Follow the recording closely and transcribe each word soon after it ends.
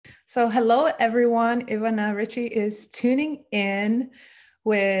So, hello everyone. Ivana Ritchie is tuning in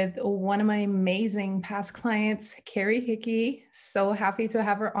with one of my amazing past clients, Carrie Hickey. So happy to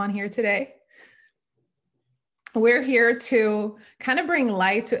have her on here today. We're here to kind of bring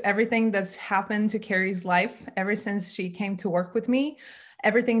light to everything that's happened to Carrie's life ever since she came to work with me,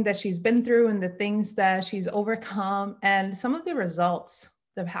 everything that she's been through and the things that she's overcome, and some of the results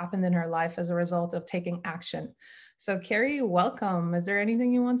that have happened in her life as a result of taking action. So, Carrie, welcome. Is there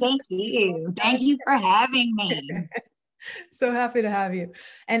anything you want to say? Thank you. Thank you for having me. So happy to have you.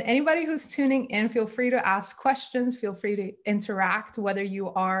 And anybody who's tuning in, feel free to ask questions, feel free to interact, whether you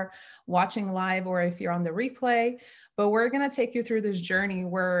are watching live or if you're on the replay. But we're going to take you through this journey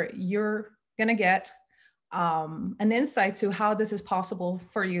where you're going to get an insight to how this is possible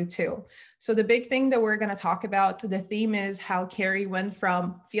for you too. So the big thing that we're going to talk about, the theme is how Carrie went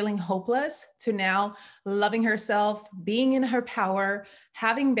from feeling hopeless to now loving herself, being in her power,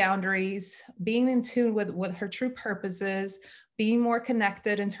 having boundaries, being in tune with what her true purpose is, being more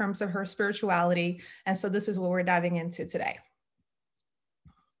connected in terms of her spirituality. And so this is what we're diving into today.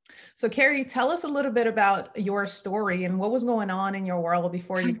 So Carrie, tell us a little bit about your story and what was going on in your world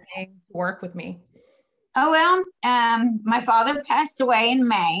before you came to work with me. Oh, well, my father passed away in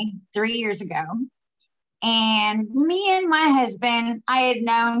May 3 years ago. And me and my husband, I had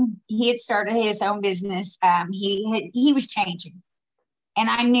known he had started his own business. He was changing, and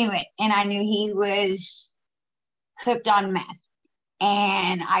I knew it. And I knew he was hooked on meth.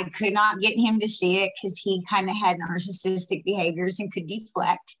 And I could not get him to see it because he kind of had narcissistic behaviors and could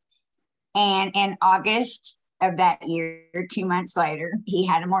deflect. And in August of that year, 2 months later, he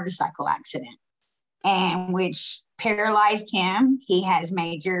had a motorcycle accident, and which paralyzed him. He has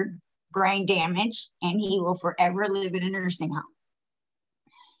major brain damage, and he will forever live in a nursing home.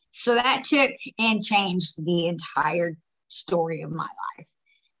 So that took and changed the entire story of my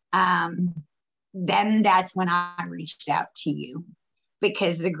life. Then that's when I reached out to you,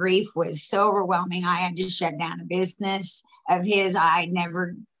 because the grief was so overwhelming. I had to shut down a business of his. I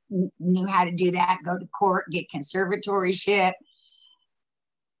never knew how to do that, go to court, get conservatorship.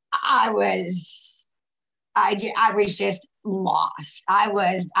 I was just lost.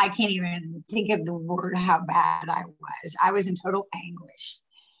 I can't even think of the word how bad I was. I was in total anguish.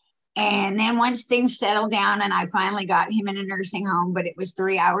 And then once things settled down and I finally got him in a nursing home, but it was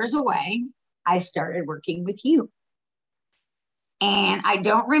 3 hours away, I started working with you. And I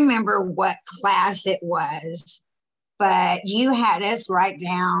don't remember what class it was, but you had us write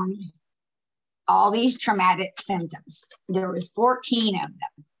down all these traumatic symptoms. There was 14 of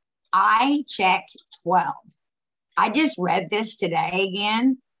them. I checked 12. I just read this today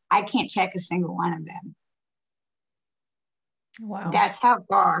again. I can't check a single one of them. Wow. That's how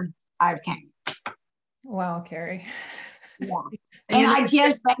far I've came. Wow, Carrie. Yeah. And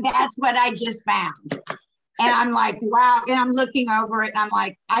that's what I just found. And I'm like, wow. And I'm looking over it and I'm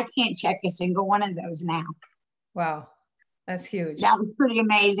like, I can't check a single one of those now. Wow. That's huge. That was pretty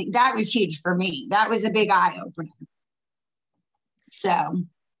amazing. That was huge for me. That was a big eye opener.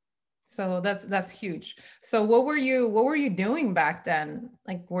 So that's huge. So what were you doing back then?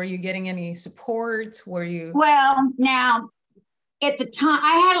 Like, were you getting any support? Well, now at the time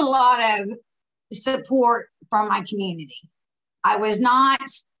I had a lot of support from my community. I was not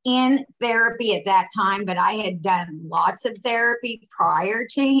in therapy at that time, but I had done lots of therapy prior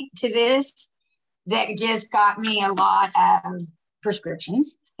to this that just got me a lot of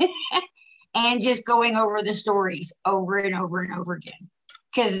prescriptions and just going over the stories over and over and over again.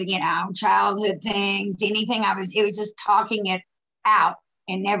 Because, childhood things, anything it was just talking it out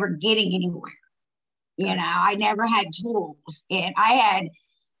and never getting anywhere. I never had tools. And I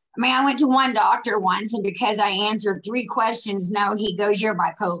went to one doctor once, and because I answered 3 questions, no, he goes, you're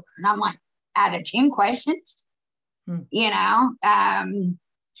bipolar. And I'm like, out of 10 questions, So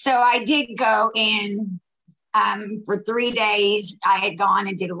I did go in for 3 days. I had gone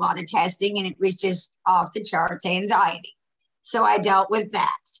and did a lot of testing, and it was just off the charts anxiety. So I dealt with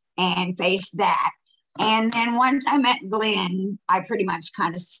that and faced that. And then once I met Glenn, I pretty much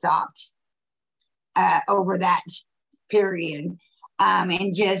kind of stopped over that period.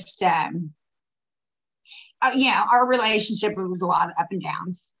 And just, our relationship, it was a lot of up and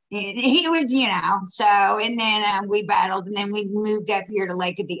downs. He was, so, and then we battled, and then we moved up here to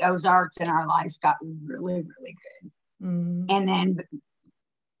Lake of the Ozarks, and our lives got really, really good. Mm-hmm. And then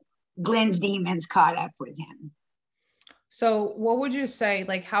Glenn's demons caught up with him. So what would you say,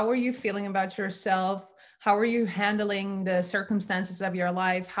 like, how are you feeling about yourself? How are you handling the circumstances of your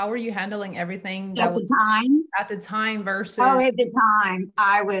life? How are you handling everything at the time versus? Oh, at the time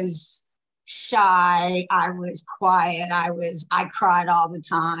I was shy. I was quiet. I cried all the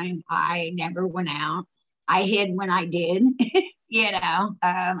time. I never went out. I hid when I did.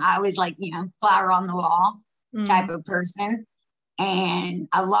 I was like, flower on the wall type of person. And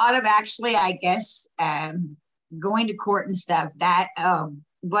a lot of actually, I guess, going to court and stuff, that,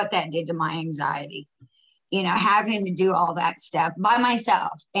 what that did to my anxiety, having to do all that stuff by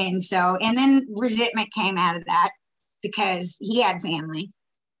myself. And so, and then resentment came out of that because he had family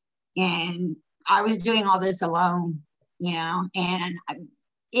and I was doing all this alone, and at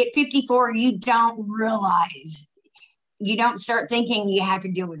 54, you don't start thinking you have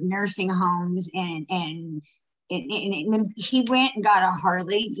to deal with nursing homes and he went and got a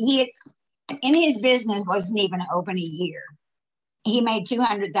Harley. In his business wasn't even open a year. He made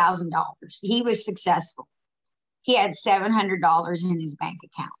 $200,000. He was successful. He had $700 in his bank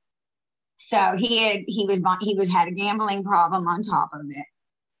account. So he had a gambling problem on top of it.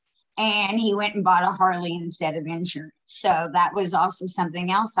 And he went and bought a Harley instead of insurance. So that was also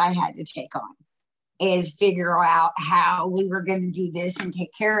something else I had to take on, is figure out how we were going to do this and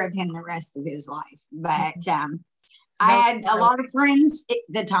take care of him the rest of his life. But I had a lot of friends at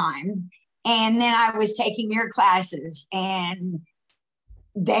the time. And then I was taking your classes and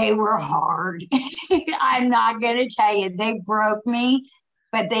they were hard. I'm not going to tell you, they broke me,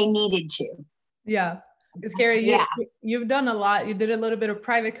 but they needed to. Yeah. It's Carrie, you've done a lot. You did a little bit of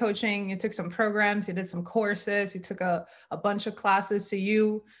private coaching. You took some programs, you did some courses, you took a bunch of classes. So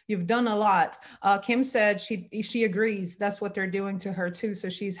you've done a lot. Kim said she agrees. That's what they're doing to her too. So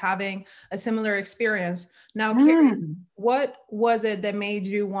she's having a similar experience. Now, Carrie, what was it that made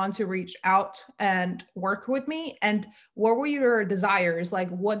you want to reach out and work with me? And what were your desires? Like,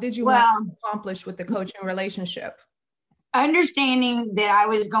 what did you want to accomplish with the coaching relationship? Understanding that I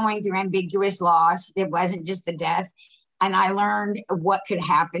was going through ambiguous loss, it wasn't just the death. And I learned what could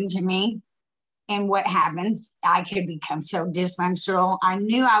happen to me and what happens. I could become so dysfunctional. I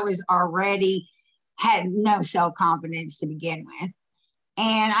knew I was already had no self-confidence to begin with.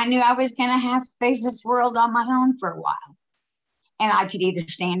 And I knew I was going to have to face this world on my own for a while. And I could either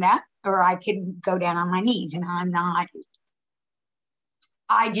stand up or I could go down on my knees. And I'm not.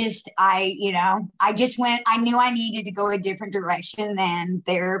 I knew I needed to go a different direction than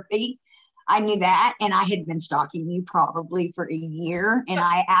therapy. I knew that. And I had been stalking you probably for a year. And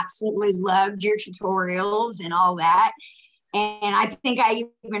I absolutely loved your tutorials and all that. And I think I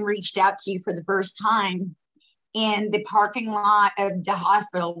even reached out to you for the first time in the parking lot of the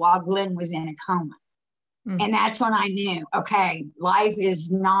hospital while Glenn was in a coma. And that's when I knew, okay, life is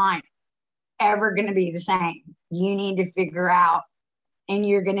not ever going to be the same. You need to figure out, and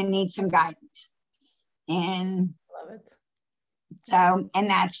you're going to need some guidance. And love it. So, and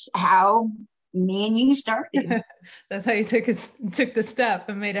that's how me and you started. That's how you took the step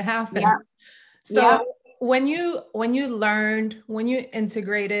and made it happen. Yeah. So when you learned, when you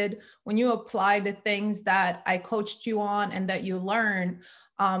integrated, when you applied the things that I coached you on and that you learned,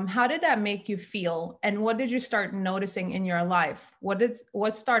 how did that make you feel? And what did you start noticing in your life?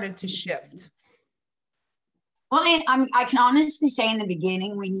 What started to shift? Well, I can honestly say in the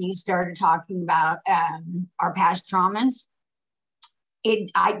beginning, when you started talking about our past traumas,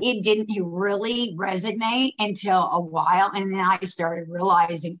 it didn't really resonate until a while. And then I started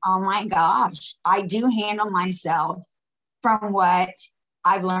realizing, oh my gosh, I do handle myself from what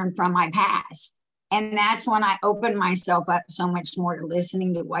I've learned from my past. And that's when I opened myself up so much more to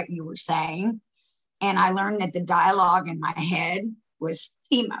listening to what you were saying. And I learned that the dialogue in my head was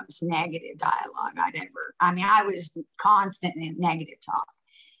the most negative dialogue I was constant in negative talk.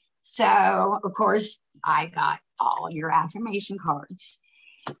 So, of course, I got all your affirmation cards.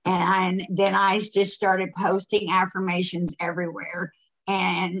 And then I just started posting affirmations everywhere.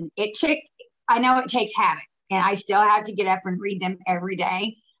 And I know it takes habit. And I still have to get up and read them every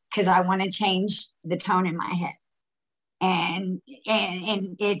day because I want to change the tone in my head. And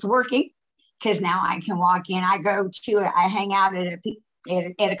it's working. Because now I can walk in. I hang out at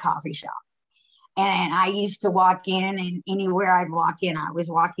a coffee shop. And I used to walk in, and anywhere I'd walk in, I was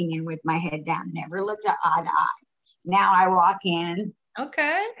walking in with my head down, never looked eye to eye. Now I walk in.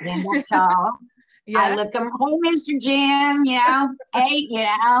 Okay. Stand up tall. I look at, hey, Mr. Jim, hey,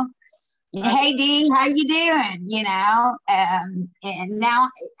 hey, Dee, how you doing? And now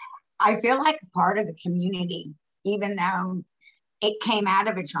I feel like a part of the community, even though it came out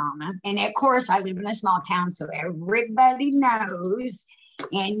of a trauma. And of course, I live in a small town, so everybody knows.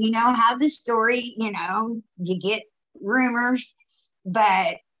 And you know how the story, you get rumors,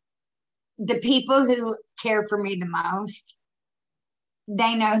 but the people who care for me the most,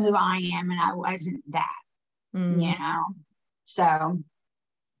 they know who I am, and I wasn't that, So.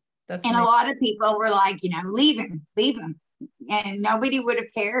 That's And a amazing. lot of people were like, leave him, leave him. And nobody would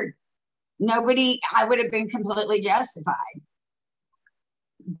have cared. I would have been completely justified,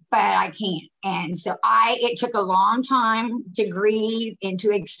 but I can't. And so it took a long time to grieve and to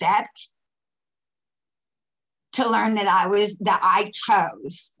accept, to learn that I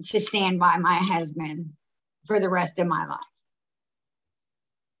chose to stand by my husband for the rest of my life,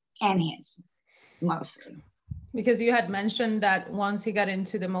 and his, mostly. Because you had mentioned that once he got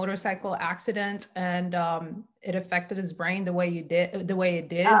into the motorcycle accident and it affected his brain the way it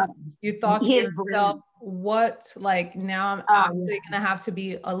did, you thought to His yourself, brain. what, like, now I'm actually gonna have to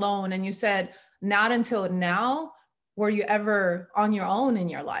be alone. And you said, not until now were you ever on your own in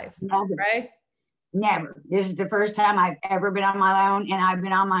your life, Never. right? Never. This is the first time I've ever been on my own, and I've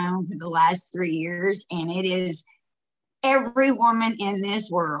been on my own for the last 3 years. And it is, every woman in this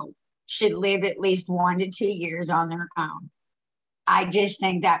world should live at least 1 to 2 years on their own. I just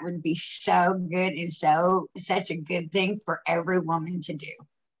think that would be so good and such a good thing for every woman to do,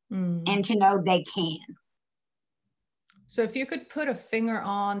 and to know they can. So if you could put a finger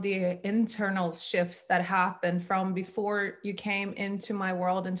on the internal shifts that happened from before you came into my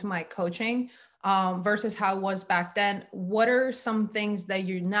world, into my coaching, versus how it was back then, what are some things that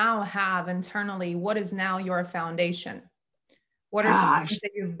you now have internally? What is now your foundation? What are some things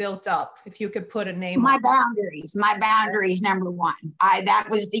that you've built up? If you could put a name my on boundaries, my boundaries, number one. That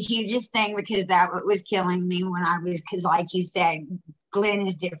was the hugest thing, because that was killing me because like you said, Glenn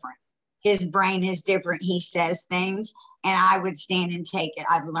is different. His brain is different. He says things and I would stand and take it.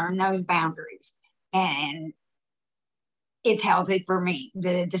 I've learned those boundaries, and it's healthy for me.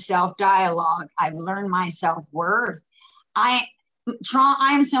 The self-dialogue, I've learned my self-worth. I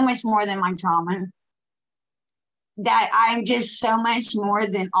am so much more than my trauma. That I'm just so much more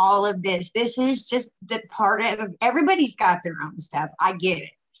than all of this. This is just the part of, everybody's got their own stuff. I get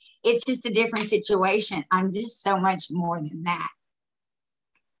it. It's just a different situation. I'm just so much more than that.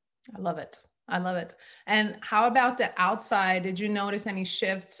 I love it. I love it. And how about the outside? Did you notice any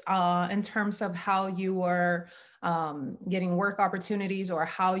shifts in terms of how you were getting work opportunities, or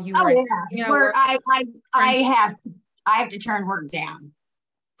how you were? Work, I have to turn work down.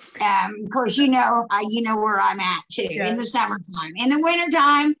 Of course, you know where I'm at too. Yes. In the summertime. In the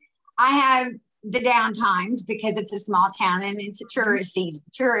wintertime, I have the downtimes because it's a small town and it's a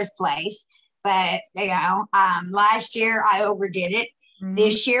tourist place. But last year I overdid it. Mm-hmm.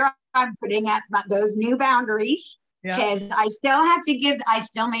 This year I'm putting up those new boundaries, because I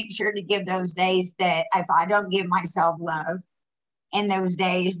still make sure to give those days that if I don't give myself love in those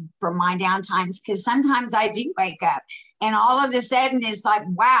days for my downtimes, because sometimes I do wake up and all of a sudden it's like,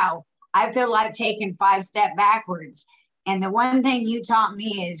 wow, I feel like taking 5 steps backwards. And the one thing you taught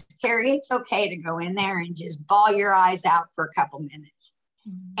me is, Carrie, it's okay to go in there and just bawl your eyes out for a couple minutes.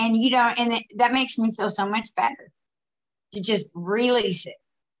 Mm-hmm. And that makes me feel so much better, to just release it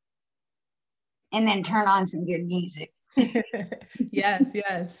and then turn on some good music.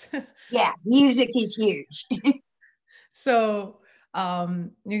 Yes. Yeah, music is huge. So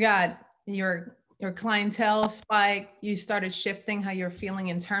you got your clientele spike, you started shifting how you're feeling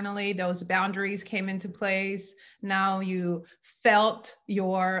internally, those boundaries came into place. Now you felt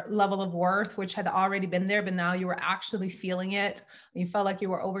your level of worth, which had already been there, but now you were actually feeling it. You felt like you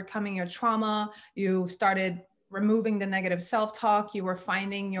were overcoming your trauma. You started removing the negative self-talk. You were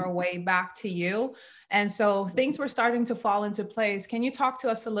finding your way back to you. And so things were starting to fall into place. Can you talk to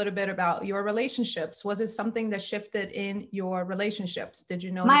us a little bit about your relationships? Was it something that shifted in your relationships? Did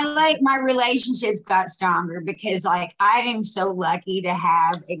you notice? My relationships got stronger, because I am so lucky to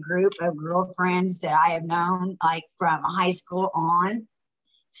have a group of girlfriends that I have known from high school on.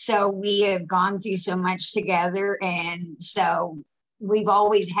 So we have gone through so much together. And so we've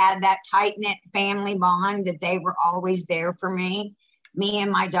always had that tight-knit family bond, that they were always there for me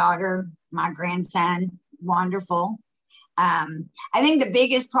and my daughter, my grandson. Wonderful. I think the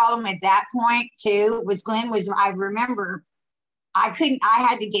biggest problem at that point too was I remember I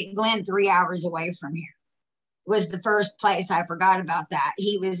had to get Glenn 3 hours away from here. Was the first place. I forgot about that.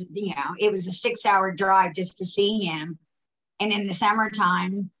 He was, it was a 6-hour drive just to see him. And in the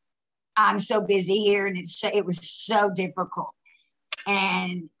summertime, I'm so busy here, and it was so difficult.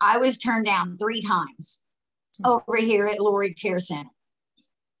 And I was turned down 3 times over here at Lori Care Center.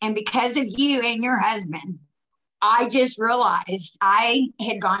 And because of you and your husband, I just realized I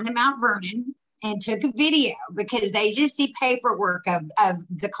had gone to Mount Vernon and took a video, because they just see paperwork of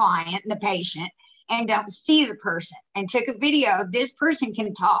the client and the patient and don't see the person, and took a video of this person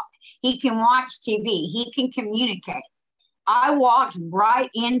can talk. He can watch TV. He can communicate. I walked right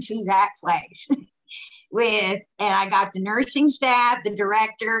into that place. and I got the nursing staff, the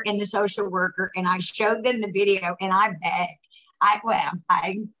director, and the social worker, and I showed them the video, and I begged.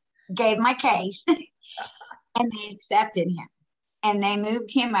 I gave my case, and they accepted him, and they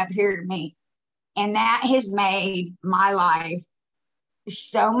moved him up here to me, and that has made my life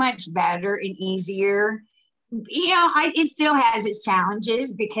so much better and easier. It still has its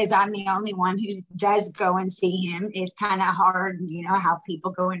challenges because I'm the only one who does go and see him. It's kind of hard, how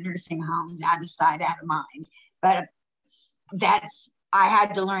people go in nursing homes, out of sight, out of mind. But I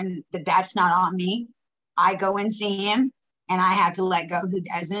had to learn that that's not on me. I go and see him, and I have to let go who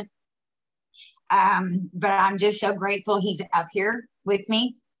doesn't. But I'm just so grateful he's up here with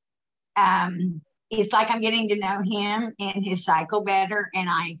me. It's like I'm getting to know him and his cycle better, and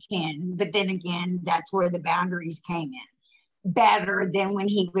but then again, that's where the boundaries came in better than when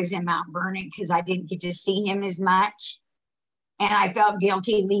he was in Mount Vernon, because I didn't get to see him as much. And I felt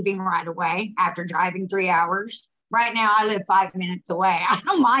guilty leaving right away after driving 3 hours. Right now, I live 5 minutes away. I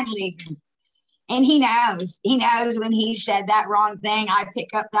don't mind leaving. And he knows when he said that wrong thing, I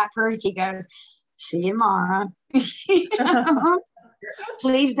pick up that purse. He goes, "See you tomorrow."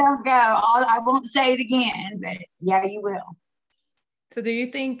 Please don't go. I won't say it again, but yeah, you will. So do you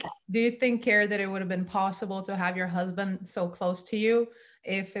think, Carrie, that it would have been possible to have your husband so close to you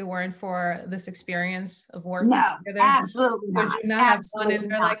if it weren't for this experience of working together? Absolutely not. Would you not have gone in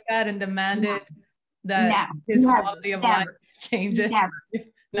there like that and demanded that his quality of life changes?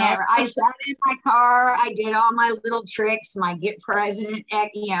 Never. I sat in my car. I did all my little tricks, my get present,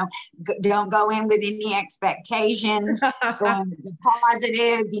 don't go in with any expectations, go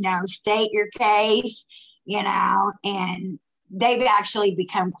positive, state your case, and they've actually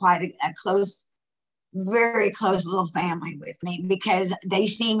become quite a close, very close little family with me because they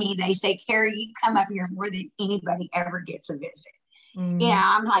see me, they say, "Carrie, you come up here more than anybody ever gets a visit." Mm-hmm.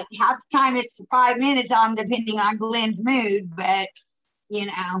 I'm like, half the time it's 5 minutes on depending on Glenn's mood, but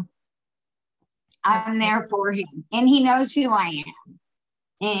I'm there for him, and he knows who I am.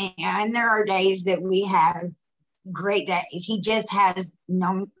 And there are days that we have great days. He just has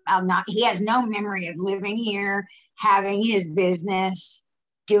he has no memory of living here, having his business,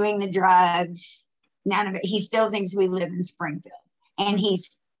 doing the drugs, none of it. He still thinks we live in Springfield, and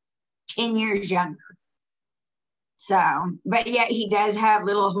he's 10 years younger. So, but yet he does have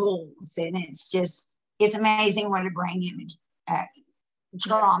little holes, and it's amazing what a brain image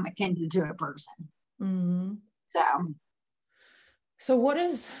trauma can do to a person. Mm-hmm. So what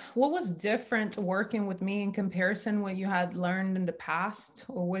was different working with me in comparison what you had learned in the past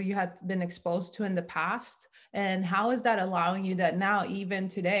or what you had been exposed to in the past? And how is that allowing you that now, even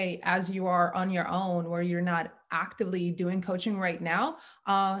today, as you are on your own, where you're not actively doing coaching right now,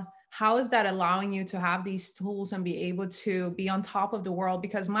 how is that allowing you to have these tools and be able to be on top of the world?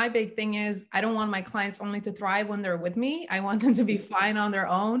 Because my big thing is I don't want my clients only to thrive when they're with me. I want them to be fine on their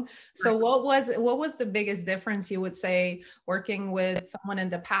own. So what was the biggest difference you would say working with someone in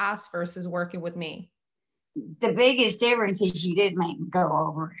the past versus working with me? The biggest difference is you didn't make me go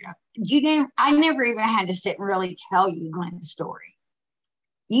over it. I never even had to sit and really tell you Glenn's story.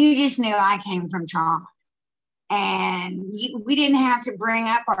 You just knew I came from trauma. And we didn't have to bring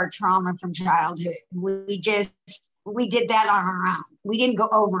up our trauma from childhood. We did that on our own. We didn't go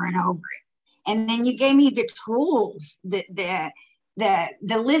over and over it. And then you gave me the tools. The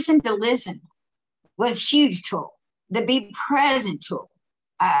listen to listen was a huge tool. The be present tool,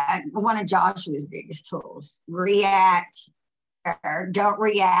 one of Joshua's biggest tools. React or don't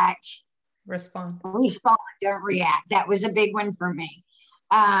react. Respond, don't react. That was a big one for me.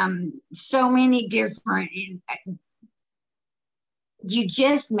 So many different, you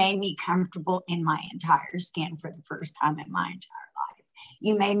just made me comfortable in my entire skin for the first time in my entire life.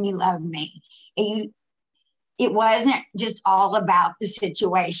 You made me love me. It wasn't just all about the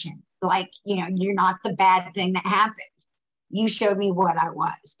situation. Like, you're not the bad thing that happened. You showed me what I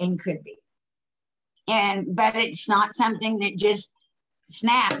was and could be. But it's not something that just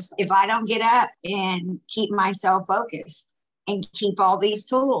snaps if I don't get up and keep myself focused. And keep all these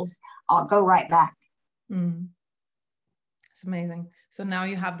tools, I'll go right back. It's amazing. So now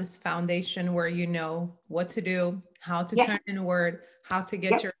you have this foundation where you know what to do, how to turn inward, how to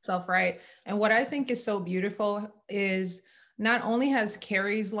get yourself right. And what I think is so beautiful is not only has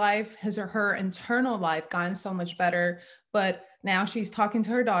Carrie's life, his or her internal life gotten so much better, but now she's talking to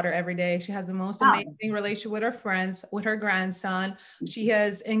her daughter every day. She has the most Oh, amazing relationship with her friends, with her grandson. She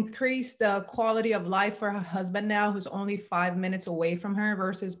has increased the quality of life for her husband now, who's only 5 minutes away from her,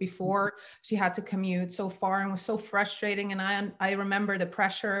 versus before she had to commute so far, and was so frustrating. And I remember the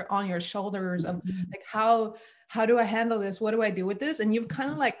pressure on your shoulders of like, how do I handle this? What do I do with this? And you've kind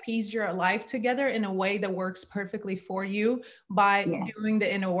of like pieced your life together in a way that works perfectly for you by yes. doing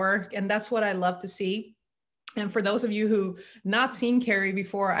the inner work. And that's what I love to see. And for those of you who not seen Carrie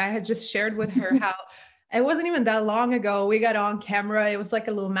before, I had just shared with her how it wasn't even that long ago. We got on camera. It was like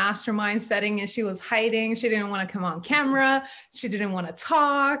a little mastermind setting, and she was hiding. She didn't want to come on camera. She didn't want to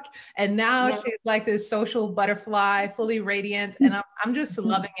talk. And now Yeah. she's like this social butterfly, fully radiant. And I'm just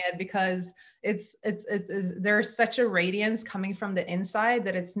loving it, because it's there's such a radiance coming from the inside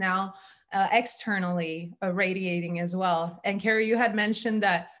that it's now externally radiating as well. And Carrie, you had mentioned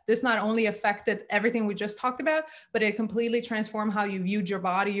that this not only affected everything we just talked about, but it completely transformed how you viewed your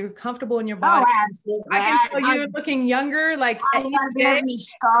body. You're comfortable in your body. Oh, absolutely. I can tell you looking younger, like I love every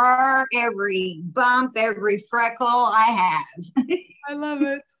scar, every bump, every freckle I have. I love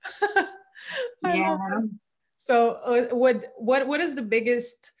it. Yeah. Love it. So what is the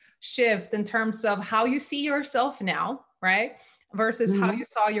biggest shift in terms of how you see yourself now, right? Versus how you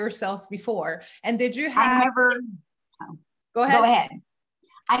saw yourself before? And did you have, go ahead.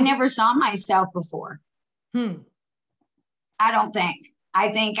 I never saw myself before. I don't think.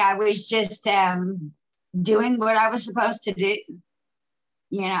 I think I was just doing what I was supposed to do,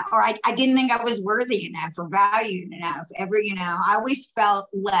 or I didn't think I was worthy enough or valued enough ever, I always felt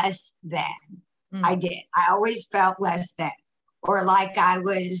less than. I did. I always felt less than, or like I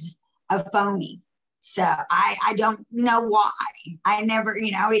was a phony. So I don't know why. I never,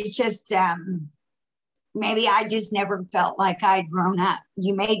 it's just, maybe I just never felt like I'd grown up.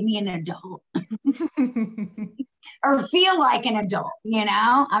 You made me an adult. Or feel like an adult,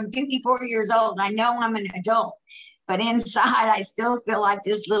 I'm 54 years old. I know I'm an adult, but inside I still feel like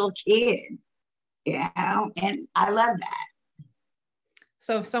this little kid, and I love that.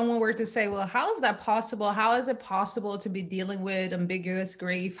 So if someone were to say, well, how is that possible? How is it possible to be dealing with ambiguous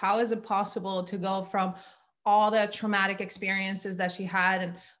grief? How is it possible to go from all the traumatic experiences that she had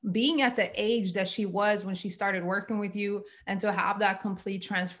and being at the age that she was when she started working with you, and to have that complete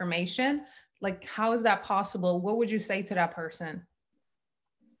transformation? Like, how is that possible? What would you say to that person?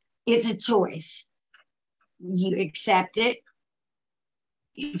 It's a choice. You accept it.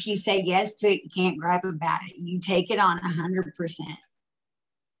 If you say yes to it, you can't gripe about it. You take it on 100%.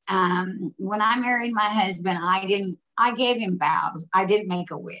 When I married my husband, I gave him vows. I didn't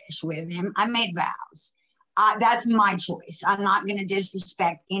make a wish with him. I made vows. That's my choice. I'm not going to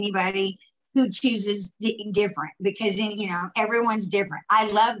disrespect anybody who chooses different, because, everyone's different. I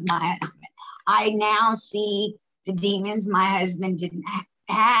love my husband. I now see the demons my husband didn't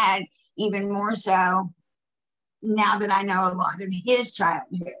had, even more so now that I know a lot of his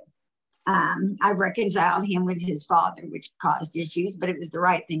childhood. I've reconciled him with his father, which caused issues, but it was the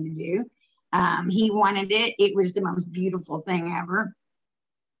right thing to do. He wanted it. It was the most beautiful thing ever.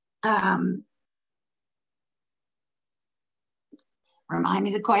 Remind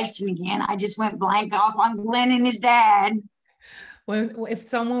me the question again. I just went blank off on Glenn and his dad. Well, if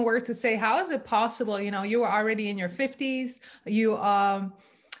someone were to say, how is it possible? You were already in your 50s. You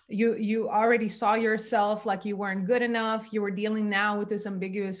already saw yourself like you weren't good enough. You were dealing now with this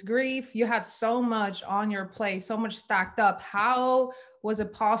ambiguous grief. You had so much on your plate, so much stacked up. How was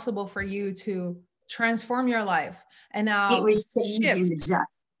it possible for you to transform your life? And now it was changing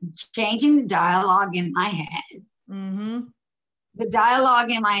the dialogue in my head. The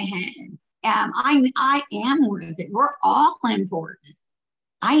dialogue in my head. I am worth it. We're all important.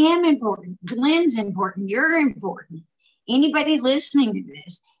 I am important. Glenn's important. You're important. Anybody listening to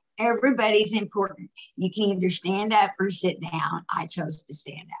this, everybody's important. You can either stand up or sit down. I chose to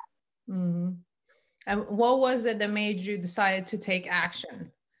stand up. And what was it that made you decide to take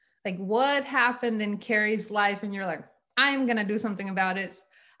action? Like, what happened in Carrie's life and you're like, I'm going to do something about it.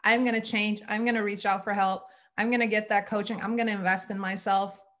 I'm going to change. I'm going to reach out for help. I'm going to get that coaching. I'm going to invest in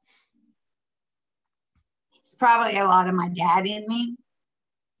myself. It's probably a lot of my dad in me.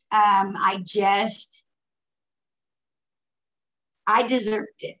 I deserved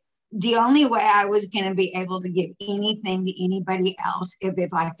it. The only way I was going to be able to give anything to anybody else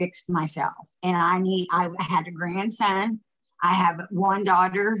if I fixed myself. And I had a grandson. I have one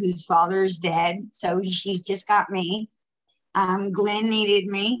daughter whose father's dead, so she's just got me. Glenn needed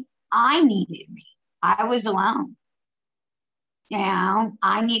me. I needed me. I was alone.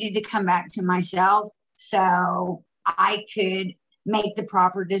 I needed to come back to myself so I could make the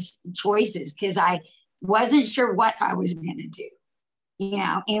proper choices, because I Wasn't sure what I was going to do,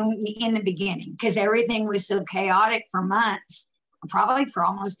 in the beginning, because everything was so chaotic for months, probably for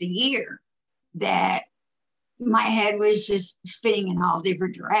almost a year, that my head was just spinning in all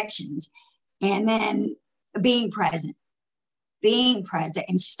different directions. And then being present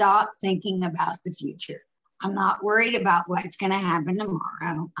and stop thinking about the future. I'm not worried about what's going to happen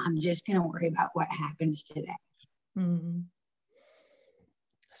tomorrow. I'm just going to worry about what happens today. Mm-hmm.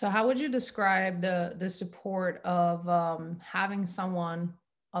 So how would you describe the support of having someone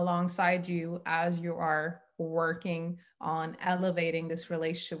alongside you as you are working on elevating this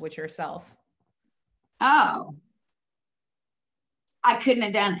relationship with yourself? Oh, I couldn't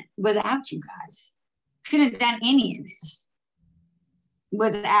have done it without you guys. Couldn't have done any of this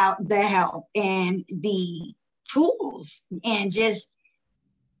without the help and the tools, and just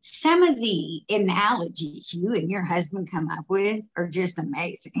some of the analogies you and your husband come up with are just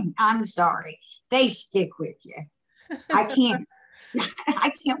amazing. I'm sorry. They stick with you. I can't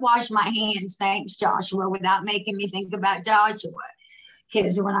wash my hands, thanks Joshua, without making me think about Joshua.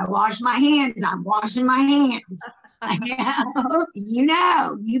 Because when I wash my hands, I'm washing my hands.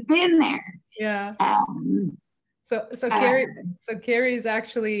 You've been there. Yeah. So Carrie is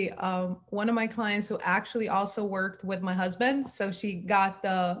actually one of my clients who actually also worked with my husband. So she got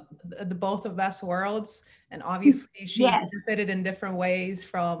the both of best worlds, and obviously she benefited in different ways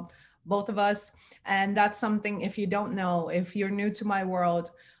from both of us. And that's something, if you don't know, if you're new to my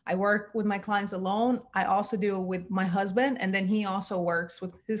world, I work with my clients alone. I also do it with my husband, and then he also works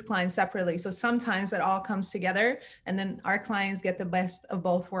with his clients separately. So sometimes it all comes together, and then our clients get the best of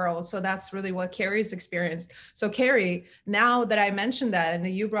both worlds. So that's really what Carrie's experienced. So Carrie, now that I mentioned that and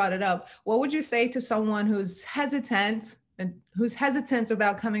that you brought it up, what would you say to someone who's hesitant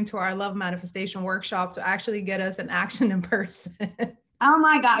about coming to our love manifestation workshop to actually get us an action in person? Oh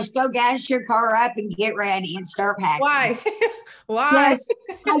my gosh, go gas your car up and get ready and start packing. Why? Why? This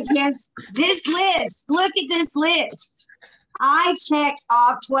list, look at this list. I checked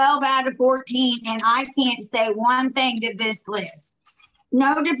off 12 out of 14, and I can't say one thing to this list.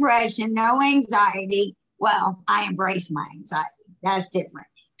 No depression, no anxiety. Well, I embrace my anxiety. That's different.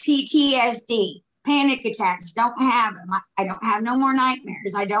 PTSD, panic attacks, don't have them. I don't have no more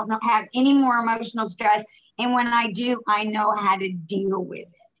nightmares. I don't have any more emotional stress. And when I do, I know how to deal with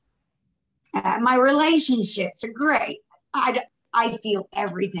it. My relationships are great. I feel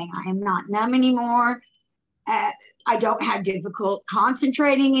everything. I am not numb anymore. I don't have difficult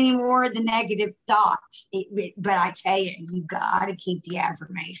concentrating anymore, the negative thoughts. But I tell you, you got to keep the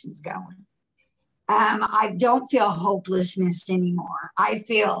affirmations going. I don't feel hopelessness anymore. I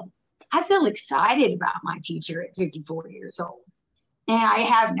feel excited about my future at 54 years old. And I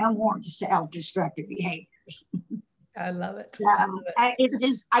have no more self-destructive behaviors. I love it. It's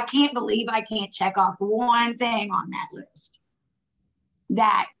just, I can't believe I can't check off one thing on that list.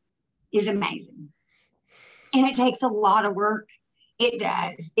 That is amazing. And it takes a lot of work. It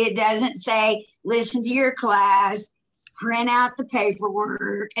does. It doesn't say, listen to your class, print out the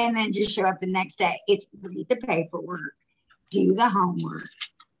paperwork, and then just show up the next day. It's read the paperwork, do the homework,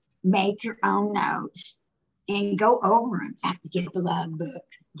 make your own notes, and go over them. Get the love book.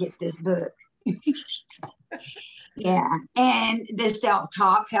 Get this book. Yeah. And the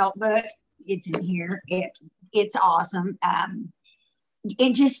self-talk help book, it's in here. It's awesome.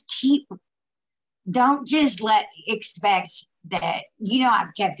 And just don't just expect that,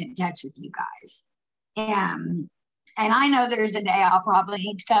 I've kept in touch with you guys. And I know there's a day I'll probably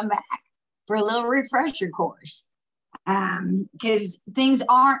need to come back for a little refresher course. Because things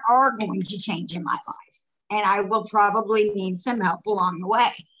are going to change in my life, and I will probably need some help along the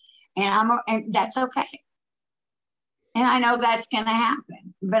way, and that's okay. And I know that's going to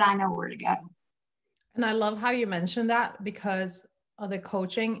happen, but I know where to go. And I love how you mentioned that, because the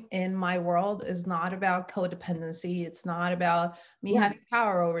coaching in my world is not about codependency. It's not about me having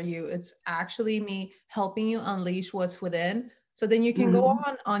power over you. It's actually me helping you unleash what's within, so then you can go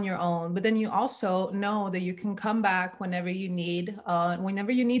on your own. But then you also know that you can come back whenever you need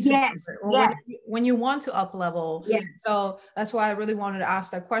support, or when you want to up level. Yes. So that's why I really wanted to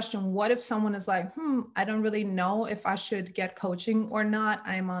ask that question. What if someone is like, I don't really know if I should get coaching or not.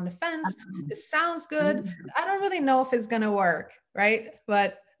 I'm on the fence. It sounds good. I don't really know if it's going to work. Right.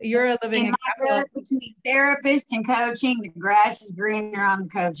 But you're a living example. Between therapist and coaching, the grass is greener on the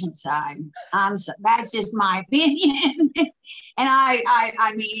coaching side. That's just my opinion. And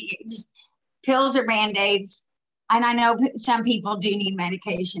I mean, just pills or Band-Aids. And I know some people do need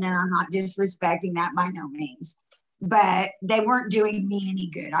medication, and I'm not disrespecting that by no means, but they weren't doing me any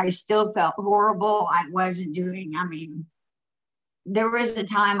good. I still felt horrible. I wasn't doing, there was a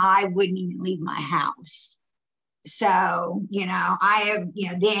time I wouldn't even leave my house. So, I have,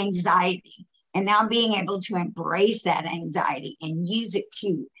 the anxiety, and now being able to embrace that anxiety and use it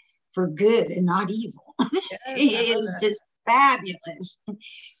for good and not evil is just fabulous.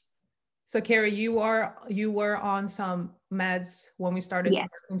 So Carrie, you were on some meds when we started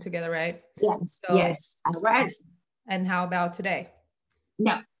working together, right? Yes, yes, I was. And how about today?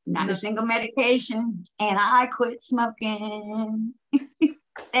 No, not a single medication, and I quit smoking.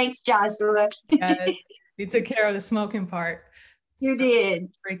 Thanks, Joshua. Yes, you took care of the smoking part. You did.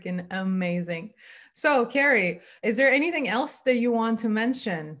 Freaking amazing. So Carrie, is there anything else that you want to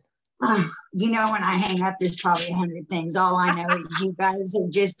mention? When I hang up, there's probably 100 things. All I know is you guys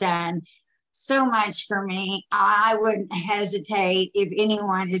have just done so much for me. I wouldn't hesitate if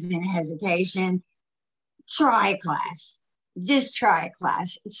anyone is in hesitation. Try a class. Just try a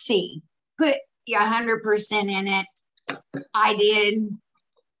class. See, put your 100% in it. I did,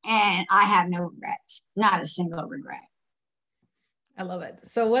 and I have no regrets. Not a single regret. I love it.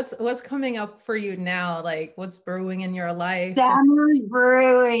 So what's coming up for you now? Like, what's brewing in your life? Summer's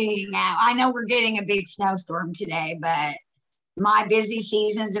brewing now. I know we're getting a big snowstorm today, but my busy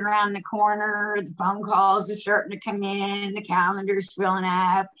season's around the corner. The phone calls are starting to come in. The calendar's filling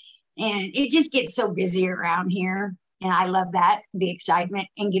up, and it just gets so busy around here. And I love that, the excitement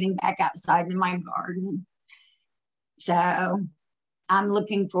and getting back outside in my garden. So I'm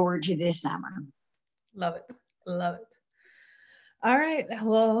looking forward to this summer. Love it. Love it. All right.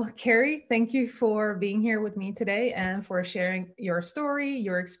 Well, Carrie, thank you for being here with me today and for sharing your story,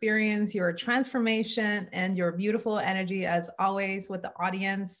 your experience, your transformation, and your beautiful energy as always with the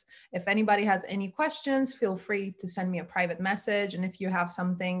audience. If anybody has any questions, feel free to send me a private message. And if you have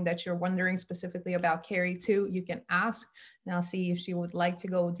something that you're wondering specifically about Carrie too, you can ask, and I'll see if she would like to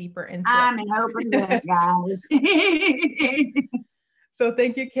go deeper into it. I'm an open book, guys. So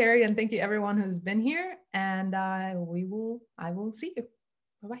thank you, Carrie, and thank you everyone who's been here. And I will see you.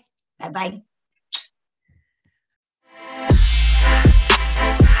 Bye-bye. Bye-bye.